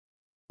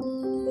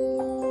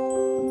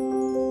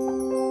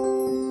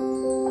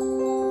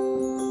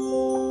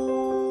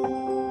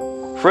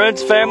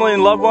Friends, family,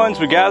 and loved ones,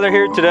 we gather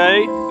here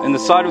today in the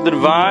sight of the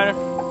divine,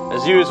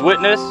 as you as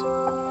witness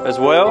as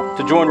well,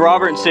 to join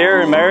Robert and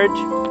Ceaira in marriage.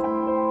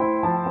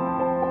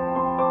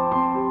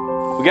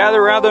 We gather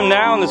around them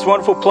now in this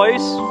wonderful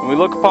place, and we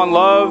look upon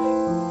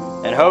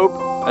love and hope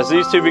as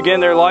these two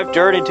begin their life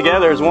journey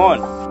together as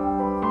one.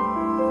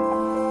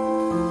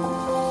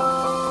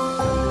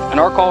 In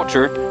our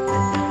culture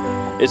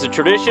is a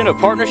tradition of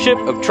partnership,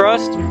 of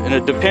trust, and a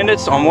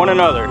dependence on one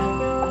another.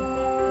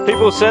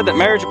 People have said that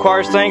marriage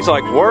requires things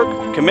like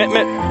work,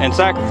 commitment, and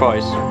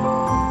sacrifice.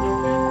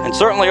 And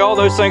certainly all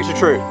those things are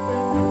true.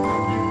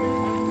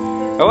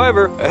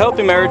 However, a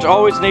healthy marriage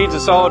always needs a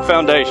solid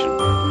foundation.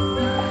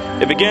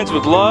 It begins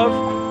with love,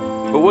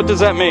 but what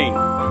does that mean?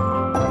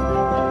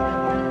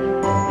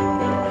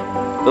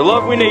 The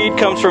love we need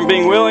comes from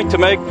being willing to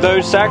make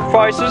those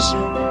sacrifices.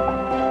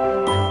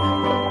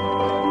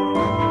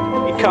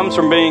 It comes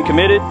from being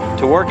committed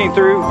to working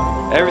through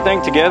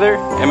everything together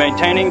and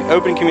maintaining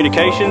open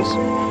communications,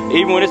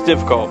 even when it's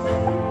difficult.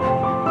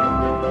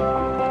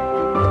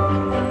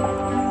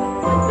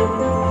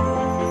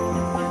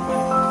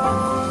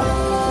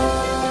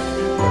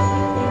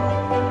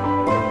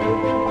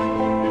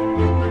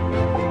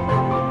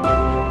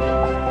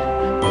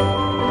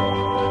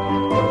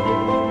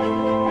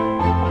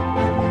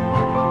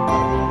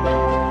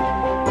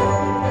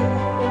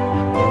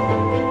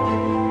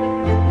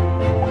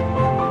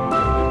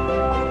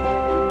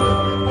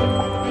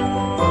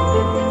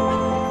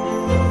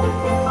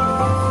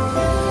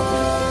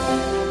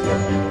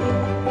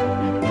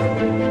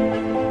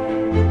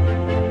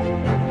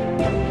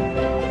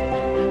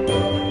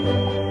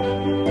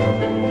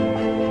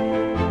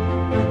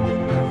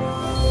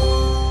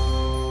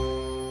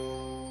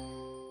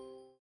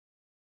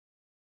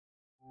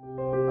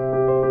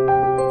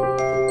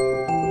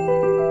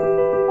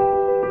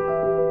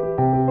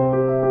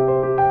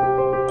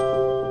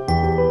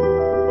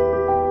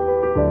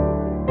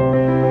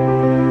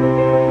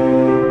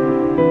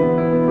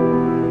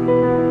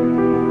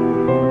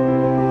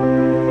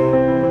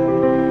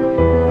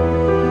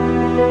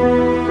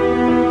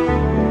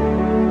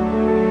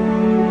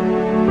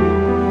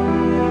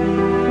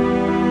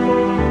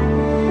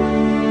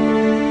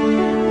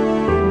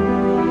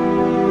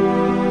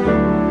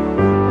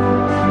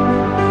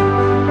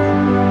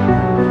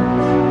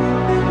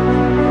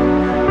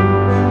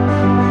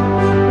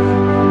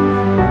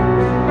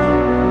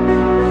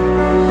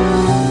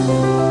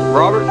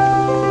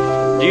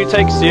 Do you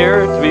take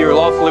Ceaira to be your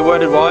lawfully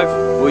wedded wife?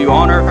 Will you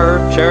honor her,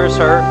 cherish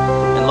her,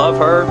 and love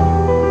her,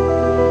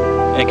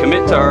 and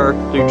commit to her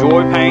through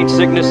joy, pain,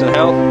 sickness, and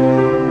health,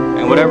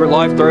 and whatever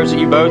life throws at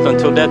you both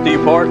until death do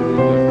you part?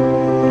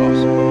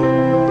 Awesome.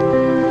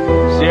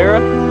 Ceaira,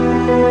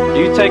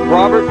 do you take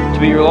Robert to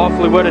be your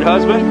lawfully wedded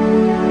husband?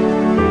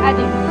 I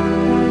do.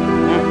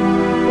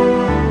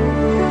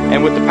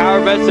 And with the power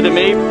vested in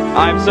me,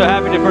 I am so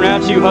happy to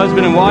pronounce you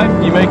husband and wife.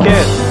 You may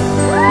kiss.